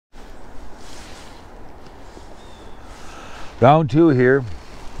Round 2 here,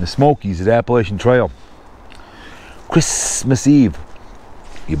 the Smokies at Appalachian Trail. Christmas Eve.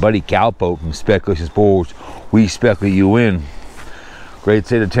 Your buddy Cowpote from Speculation Sports. We speculate you in. Great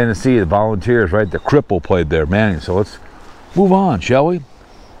state of Tennessee. The Volunteers, right? The Cripple played there, man. So let's move on, shall we?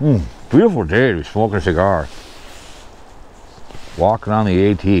 Beautiful day to be smoking a cigar. Walking on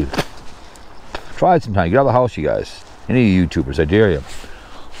the AT. Try it sometime. Get out of the house, you guys. Any of you YouTubers, I dare you.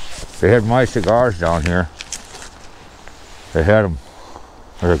 They had my cigars down here. They had them.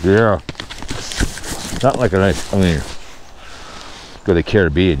 I was like, yeah. Not like a nice, I mean, go to the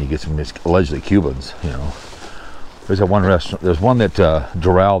Caribbean, you get some allegedly Cubans, you know. There's that one restaurant, there's one that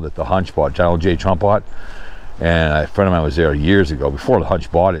Doral that the Hunch bought, Donald J. Trump bought. And a friend of mine was there years ago, before the Hunch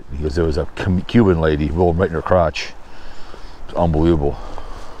bought it, because there was a Cuban lady rolled right in her crotch. It's unbelievable.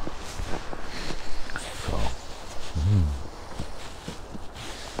 So,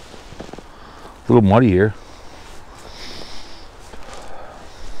 a little muddy here.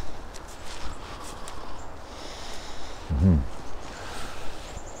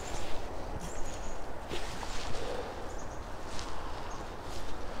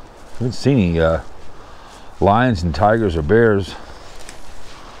 I haven't seen any lions and tigers or bears.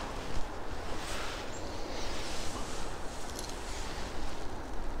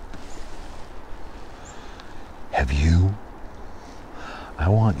 Have you? I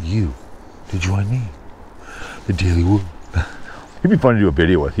want you to join me. The Daily Wood. It'd be fun to do a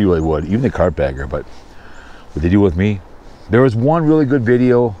video with. He really would. Even the cartbagger, but what they do with me. There was one really good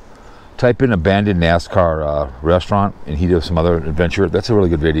video. Type in abandoned NASCAR restaurant, and he did some other adventure. That's a really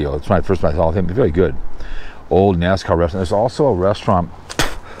good video. It's my first time I saw him. It's very good. Old NASCAR restaurant. There's also a restaurant,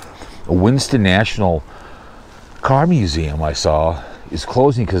 a Winston National Car Museum I saw is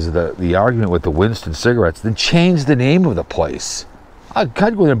closing because of the argument with the Winston cigarettes. Then changed the name of the place. I'd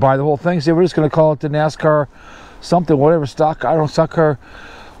go there and buy the whole thing. Say we're just going to call it the NASCAR something, whatever, stock car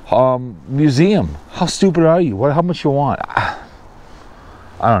museum. How stupid are you? How much you want? I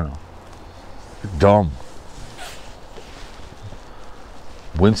don't know. Dumb.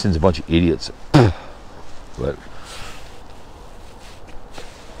 Winston's a bunch of idiots. But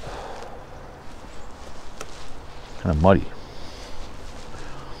kind of muddy.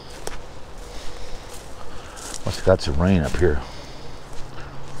 Must have got some rain up here.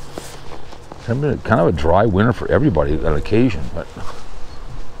 Kind of a dry winter for everybody on occasion, but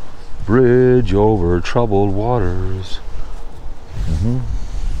bridge over troubled waters.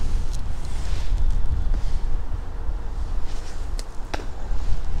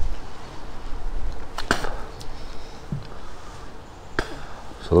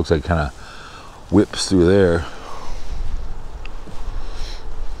 So it looks like it kind of whips through there.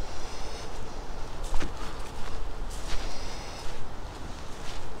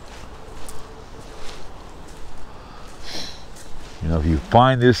 You know, if you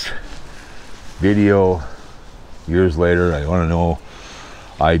find this video years later, I want to know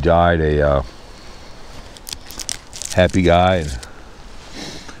I died a happy guy,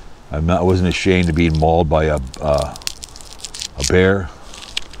 and I wasn't ashamed of being mauled by a bear.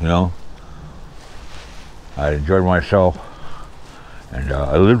 You know, I enjoyed myself, and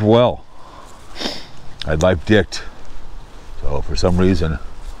I lived well. I had life dicked. So for some reason,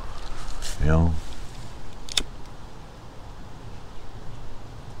 you know,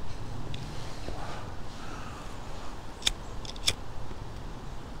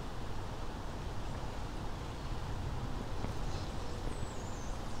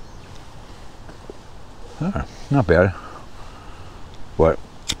 not bad. But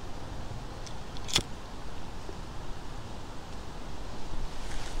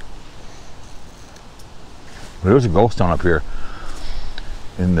there's a ghost town up here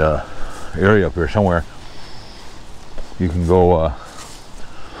in the area up here somewhere. You can go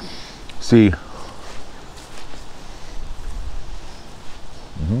see.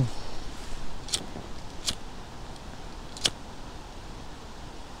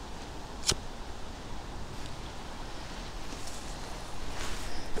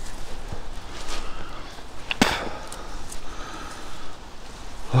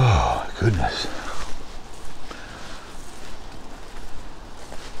 Oh, goodness.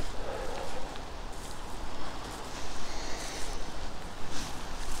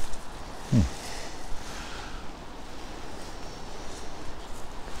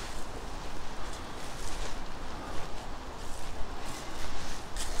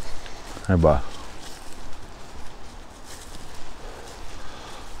 Kind of a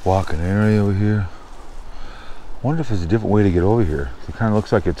walking area over here. Wonder if there's a different way to get over here. It kind of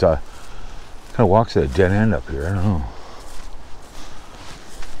looks like it's kind of walks at a dead end up here. I don't know.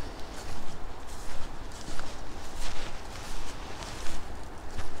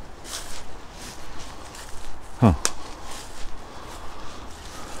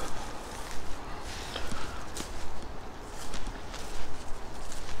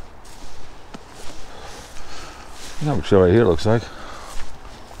 have a trail right here, it looks like.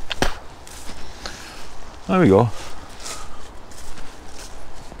 There we go.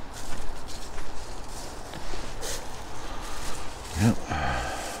 Yep.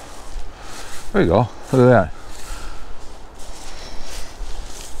 There you go. Look at that.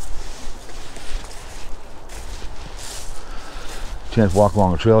 Chance to walk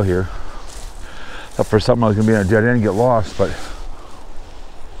along a trail here. Up for something I was gonna be in a dead end and get lost, but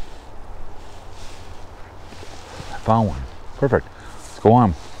I found one. Perfect. Let's go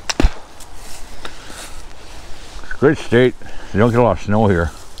on. Great state. You don't get a lot of snow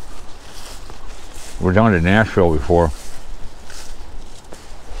here. We're down to Nashville before.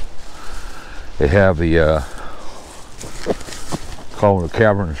 They have the call them the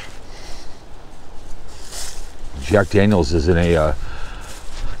caverns. Jack Daniels is in a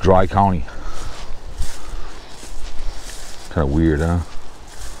dry county. Kind of weird, huh?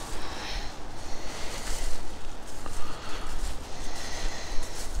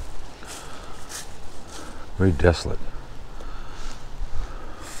 Very desolate.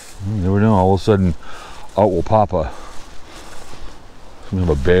 You never know. All of a sudden, out will pop a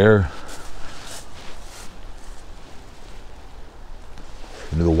bear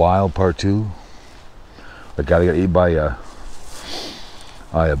into the wild. Part 2. The guy that got eaten by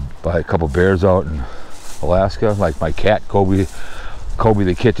a couple bears out in Alaska. Like my cat, Kobe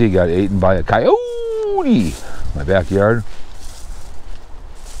the kitty, got eaten by a coyote in my backyard.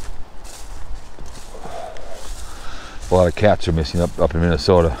 A lot of cats are missing up in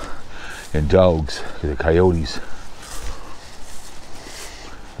Minnesota, and dogs because of coyotes.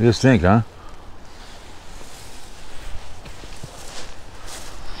 You just think, huh?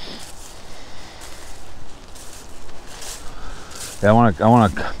 Yeah, I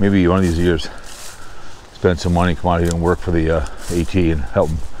want to maybe one of these years spend some money, come out here and work for the AT and help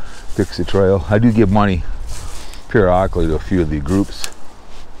them fix the trail. I do give money periodically to a few of the groups.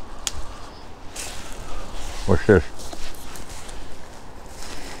 What's this?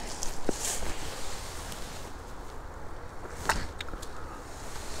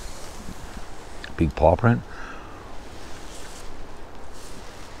 Big paw print.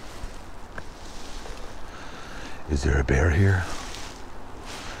 Is there a bear here?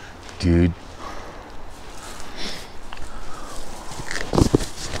 Dude.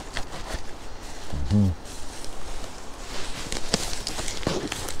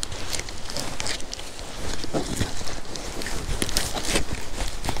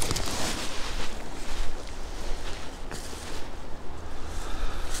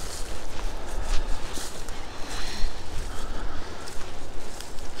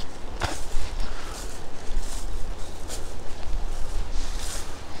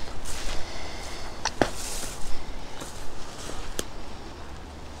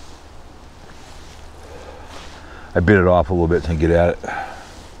 I bit it off a little bit to get at it.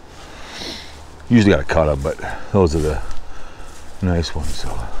 Usually got to cut them, but those are the nice ones. So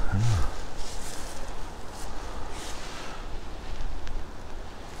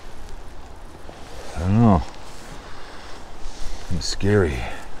I don't know. It's scary.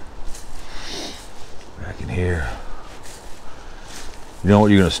 Back in here. You know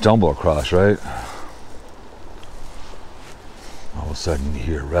what you're going to stumble across, right? All of a sudden you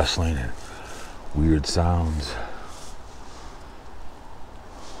hear wrestling and weird sounds.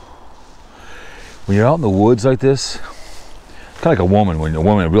 When you're out in the woods like this, it's kind of like a woman. When a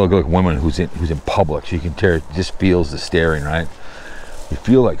woman, a real good woman who's in public, she can tear. Just feels the staring, right? You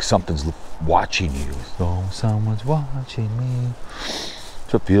feel like something's watching you. So someone's watching me.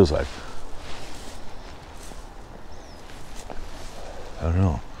 That's what it feels like. I don't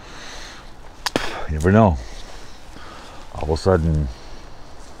know. You never know. All of a sudden,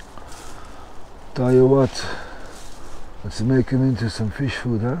 tell you what. Let's make him into some fish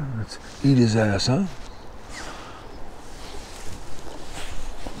food, huh? Let's eat his ass, huh?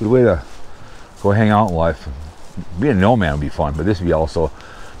 Good way to go hang out in life. Being a nomad would be fun, but this would be also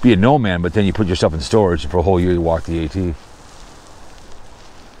be a nomad, but then you put yourself in storage for a whole year. You walk the AT. You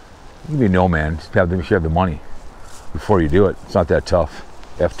can be a nomad. Just have the money before you do it. It's not that tough.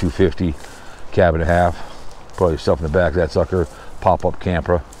 F-250, cab and a half. Put yourself in the back of that sucker. Pop-up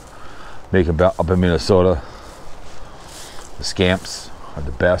camper. Make them up in Minnesota. The scamps are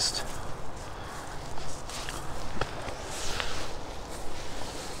the best.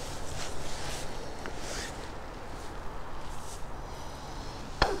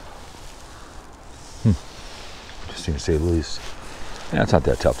 Interesting to say the least. Yeah, it's not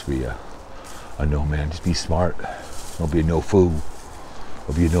that tough to be a nomad. Just be smart. Don't be a no fool.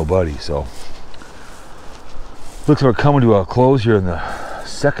 Don't be a nobody. So looks like we're coming to a close here in the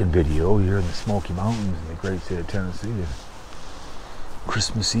second video here in the Smoky Mountains in the great state of Tennessee.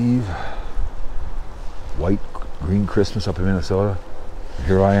 Christmas Eve, white, green Christmas up in Minnesota.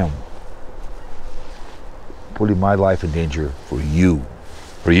 Here I am, putting my life in danger for you.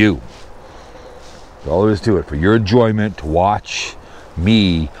 For you. That's all there is to it. For your enjoyment, to watch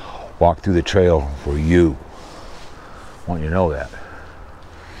me walk through the trail for you. I want you to know that.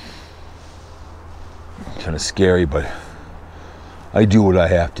 Kind of scary, but I do what I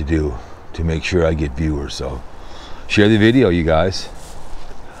have to do to make sure I get viewers. So share the video, you guys.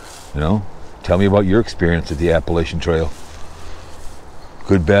 You know, tell me about your experience at the Appalachian Trail.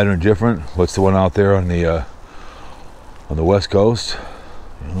 Good, bad, or different. What's the one out there on the West Coast?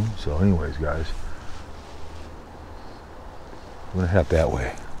 You know. So, anyways, guys, I'm gonna head that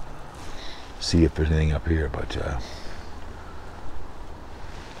way. See if there's anything up here, but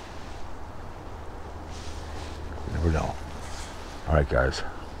never know. All right, guys.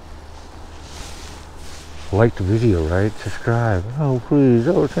 Like the video, right? Subscribe. Oh, please.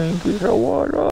 Oh, thank you so much.